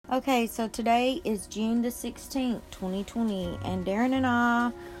Okay, so today is June the 16th, 2020, and Darren and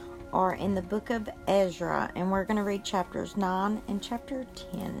I are in the book of Ezra, and we're going to read chapters 9 and chapter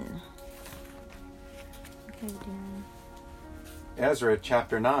 10. Okay, Darren. Ezra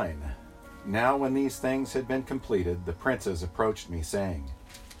chapter 9. Now when these things had been completed, the princes approached me, saying,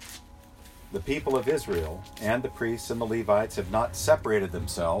 The people of Israel and the priests and the Levites have not separated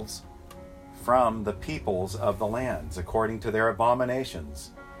themselves from the peoples of the lands according to their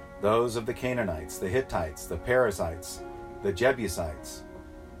abominations, those of the Canaanites, the Hittites, the Perizzites, the Jebusites,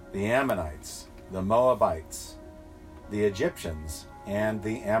 the Ammonites, the Moabites, the Egyptians, and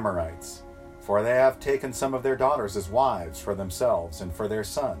the Amorites. For they have taken some of their daughters as wives for themselves and for their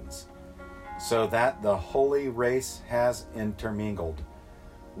sons, so that the holy race has intermingled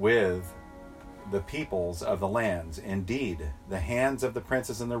with the peoples of the lands. Indeed, the hands of the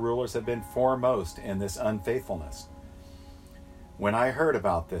princes and the rulers have been foremost in this unfaithfulness. When I heard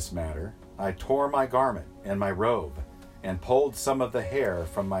about this matter, I tore my garment and my robe, and pulled some of the hair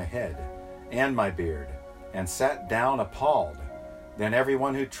from my head and my beard, and sat down appalled. Then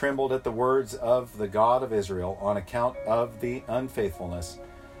everyone who trembled at the words of the God of Israel on account of the unfaithfulness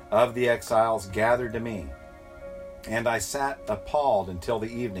of the exiles gathered to me, and I sat appalled until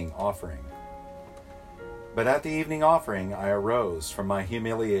the evening offering. But at the evening offering I arose from my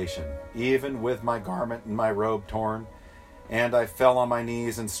humiliation, even with my garment and my robe torn, and I fell on my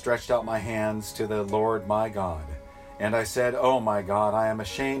knees and stretched out my hands to the Lord my God. And I said, O my God, I am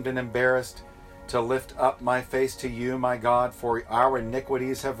ashamed and embarrassed to lift up my face to you, my God, for our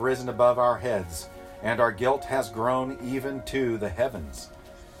iniquities have risen above our heads, and our guilt has grown even to the heavens.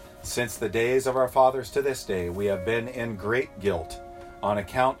 Since the days of our fathers to this day, we have been in great guilt on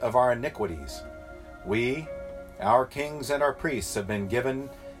account of our iniquities. We, our kings and our priests, have been given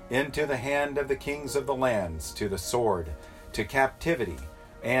into the hand of the kings of the lands, to the sword, to captivity,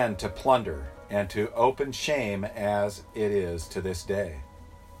 and to plunder, and to open shame, as it is to this day.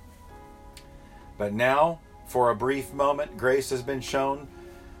 But now, for a brief moment, grace has been shown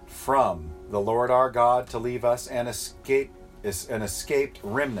from the Lord our God to leave us an escaped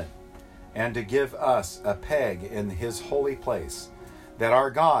remnant, and to give us a peg in his holy place, that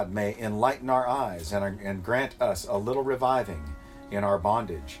our God may enlighten our eyes and grant us a little reviving in our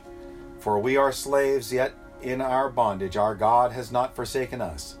bondage. For we are slaves, yet in our bondage our God has not forsaken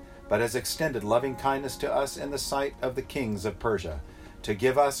us, but has extended loving kindness to us in the sight of the kings of Persia, to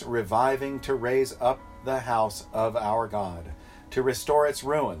give us reviving, to raise up the house of our God, to restore its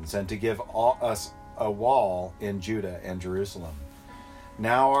ruins, and to give us a wall in Judah and Jerusalem.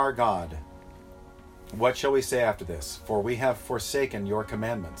 Now our God, what shall we say after this? For we have forsaken your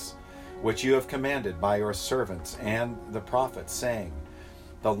commandments, which you have commanded by your servants and the prophets, saying,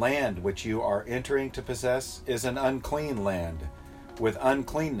 The land which you are entering to possess is an unclean land, with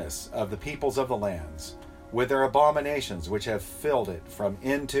uncleanness of the peoples of the lands, with their abominations which have filled it from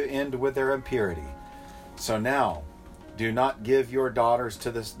end to end with their impurity. So now, do not give your daughters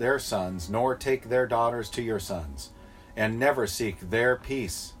to their sons, nor take their daughters to your sons, and never seek their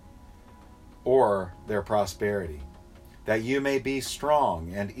peace or their prosperity, that you may be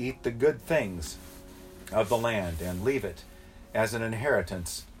strong and eat the good things of the land, and leave it as an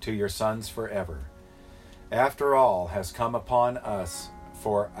inheritance to your sons forever. After all that has come upon us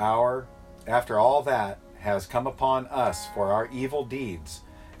for our evil deeds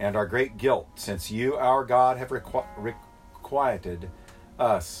and our great guilt, since you, our God, have requited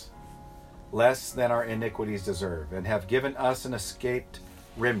us less than our iniquities deserve, and have given us an escaped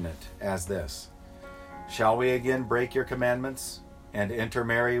remnant as this. Shall we again break your commandments and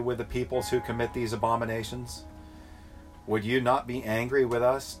intermarry with the peoples who commit these abominations? Would you not be angry with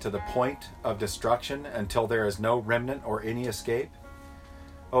us to the point of destruction until there is no remnant or any escape?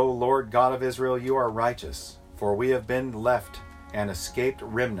 O Lord God of Israel, you are righteous, for we have been left an escaped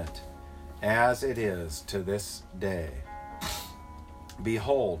remnant, as it is to this day.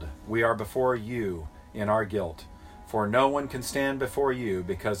 Behold, we are before you in our guilt, for no one can stand before you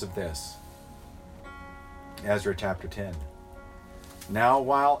because of this. Ezra chapter 10. Now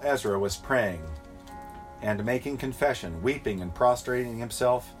while Ezra was praying and making confession, weeping and prostrating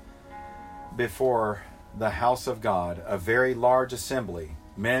himself before the house of God, a very large assembly,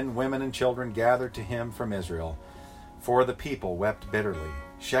 men, women, and children, gathered to him from Israel, for the people wept bitterly.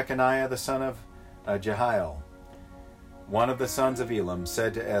 Shechaniah the son of Jehiel, one of the sons of Elam,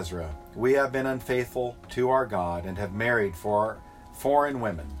 said to Ezra, We have been unfaithful to our God, and have married foreign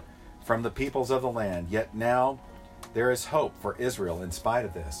women from the peoples of the land, yet now there is hope for Israel in spite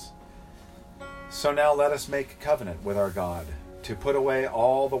of this. So now let us make a covenant with our God, to put away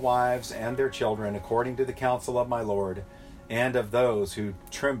all the wives and their children according to the counsel of my Lord, and of those who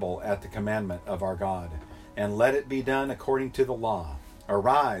tremble at the commandment of our God, and let it be done according to the law.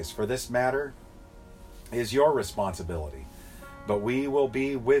 Arise, for this matter is your responsibility, but we will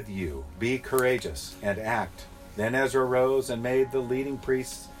be with you. Be courageous and act. Then Ezra rose and made the leading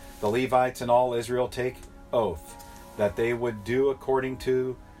priests, the Levites, and all Israel take oath that they would do according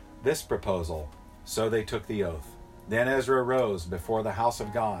to this proposal. So they took the oath. Then Ezra rose before the house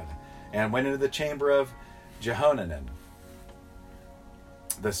of God and went into the chamber of Jehohanan,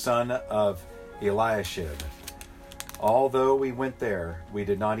 the son of Eliashib. Although we went there, we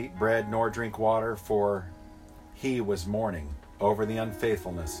did not eat bread nor drink water, for he was mourning over the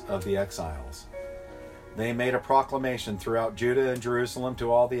unfaithfulness of the exiles. They made a proclamation throughout Judah and Jerusalem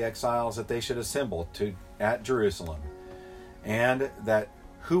to all the exiles that they should assemble at Jerusalem, and that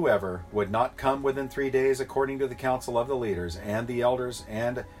whoever would not come within 3 days according to the counsel of the leaders and the elders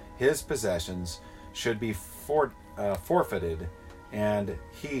and his possessions should be forfeited, and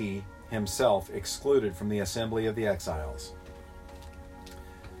he himself excluded from the assembly of the exiles.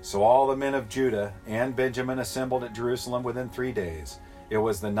 So all the men of Judah and Benjamin assembled at Jerusalem within 3 days. It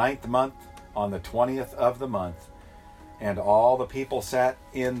was the 9th month, on the 20th of the month, and all the people sat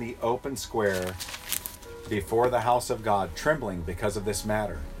in the open square before the house of God, trembling because of this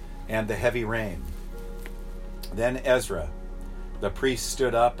matter and the heavy rain. Then Ezra, the priest,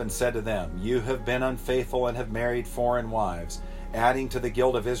 stood up and said to them, "You have been unfaithful and have married foreign wives, adding to the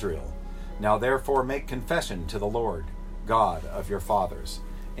guilt of Israel. Now therefore make confession to the Lord, God of your fathers,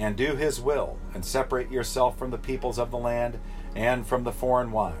 and do his will, and separate yourself from the peoples of the land and from the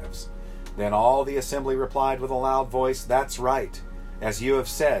foreign wives." Then all the assembly replied with a loud voice, "That's right. As you have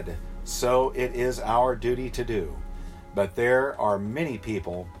said, so it is our duty to do. But there are many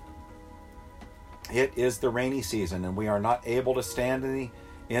people. It is the rainy season, and we are not able to stand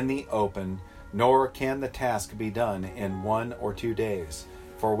in the open, nor can the task be done in 1 or 2 days.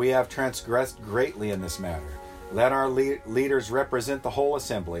 For we have transgressed greatly in this matter. Let our leaders represent the whole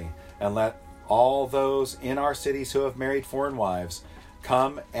assembly, and let all those in our cities who have married foreign wives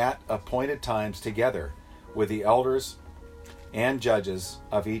come at appointed times together with the elders and judges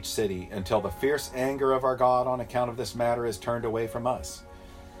of each city, until the fierce anger of our God on account of this matter is turned away from us.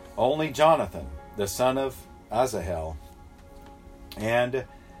 Only Jonathan, the son of Asahel, and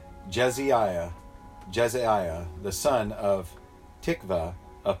Jezaiah, the son of Tikvah,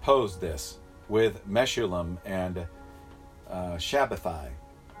 opposed this, with Meshullam and Shabbathai,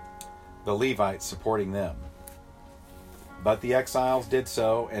 the Levites, supporting them. But the exiles did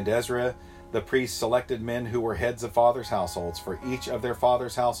so, and Ezra the priest selected men who were heads of fathers' households for each of their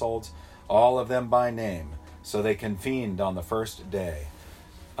fathers' households, all of them by name. So they convened on the 1st day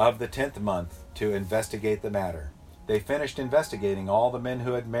of the 10th month to investigate the matter. They finished investigating all the men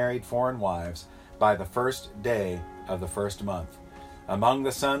who had married foreign wives by the 1st day of the 1st month. Among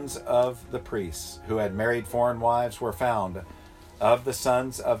the sons of the priests who had married foreign wives were found, of the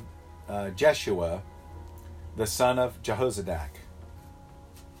sons of Jeshua, the son of Jehozadak,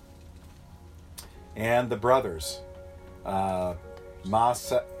 and the brothers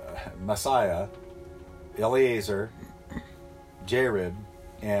Messiah, Eleazar, Jarib,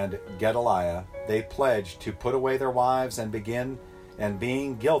 and Gedaliah. They pledged to put away their wives and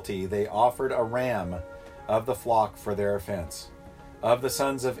being guilty, they offered a ram of the flock for their offense. Of the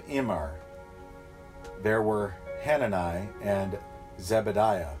sons of Immer, there were Hanani and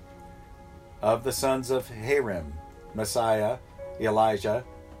Zebediah. Of the sons of Harim, Messiah, Elijah,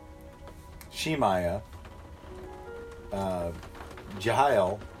 Shemaiah,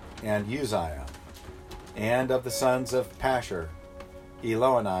 Jehiel, and Uzziah. And of the sons of Pashur,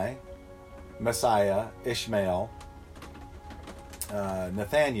 Eloni, Messiah, Ishmael,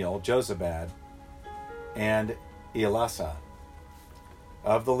 Nathaniel, Jozabad, and Elasa.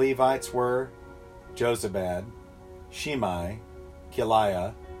 Of the Levites were Jozabad, Shimei,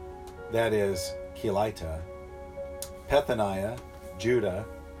 Keliah, that is, Kelita, Pethaniah, Judah,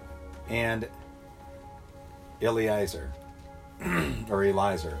 and Eliezer, or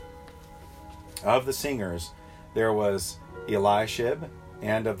Eliezer. Of the singers, there was Eliashib,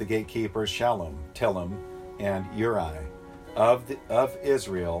 and of the gatekeepers, Shallum, Telem, and Uri. Of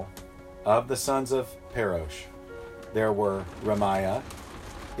Israel, of the sons of Parosh, there were Ramiah,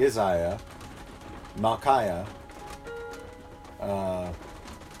 Isaiah, Malchiah,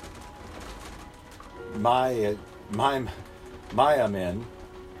 Maiamin,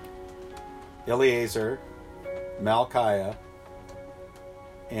 Eleazar, Malchiah,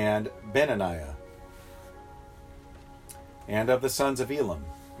 and Benaniah. And of the sons of Elam,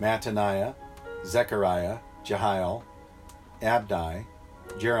 Mattaniah, Zechariah, Jehiel, Abdi,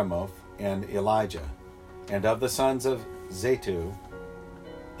 Jeremoth, and Elijah. And of the sons of Zatu,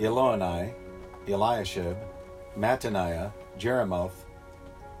 Eloni, Eliashib, Mattaniah, Jeremoth,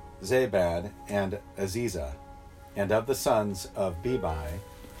 Zabad, and Aziza. And of the sons of Bebai,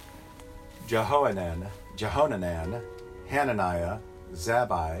 Jehohanan, Hananiah,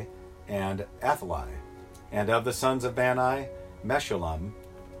 Zabai, and Athali. And of the sons of Bani, Meshullam,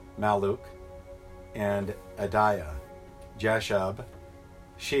 Maluk, and Adiah, Jashub,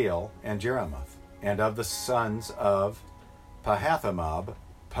 Sheel, and Jeremoth. And of the sons of Pahathamoab,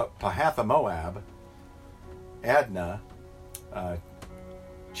 Adnah,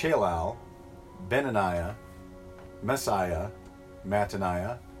 Chalal, Benaniah, Messiah,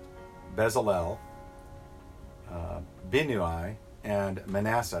 Mattaniah, Bezalel, Binnui, and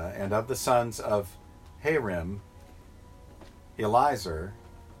Manasseh. And of the sons of Harim, Elizur,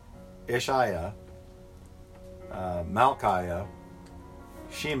 Ishiah, Malchiah,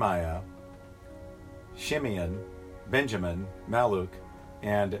 Shemaiah, Shimeon, Benjamin, Maluk,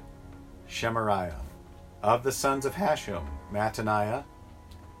 and Shemariah. Of the sons of Hashum, Mattaniah,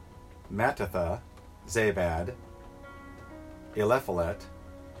 Mattatha, Zabad, Eliphalet,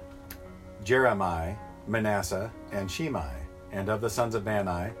 Jeremiah, Manasseh, and Shimei. And of the sons of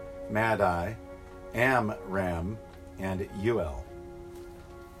Bani, Madai, Amram, and Uel.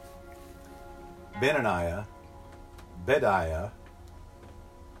 Benaniah, Bediah,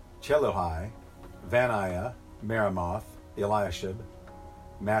 Cheluhai, Vaniah, Meremoth, Eliashib,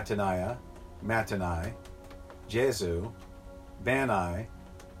 Mattaniah, Mattanai, Jezu, Bani,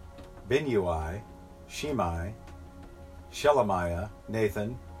 Binnui, Shimei, Shelemiah,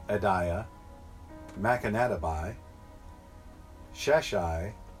 Nathan, Adiah, Machanadabai,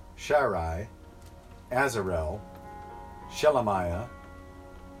 Sheshai, Sharai, Azarel, Shelemiah,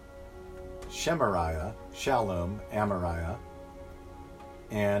 Shemariah, Shallum, Amariah,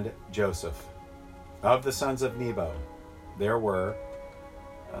 and Joseph. Of the sons of Nebo, there were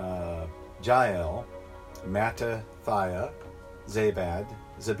Jael, Mattathiah, Zabad,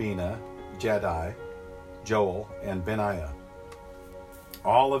 Zabina, Jedi, Joel, and Benaiah.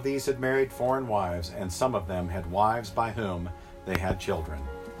 All of these had married foreign wives, and some of them had wives by whom they had children.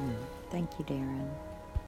 Thank you, Darren.